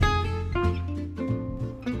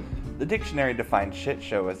The dictionary defines shit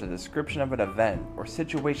show as a description of an event or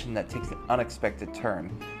situation that takes an unexpected turn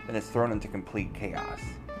and is thrown into complete chaos.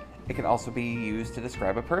 It can also be used to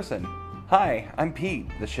describe a person. Hi, I'm Pete,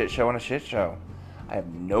 the shit show in a shit show. I have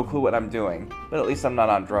no clue what I'm doing, but at least I'm not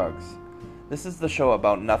on drugs. This is the show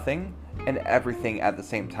about nothing and everything at the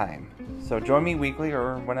same time. So join me weekly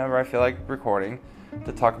or whenever I feel like recording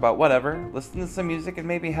to talk about whatever, listen to some music, and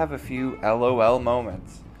maybe have a few LOL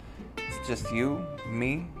moments. It's just you,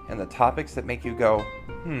 me, and the topics that make you go,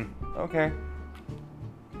 okay.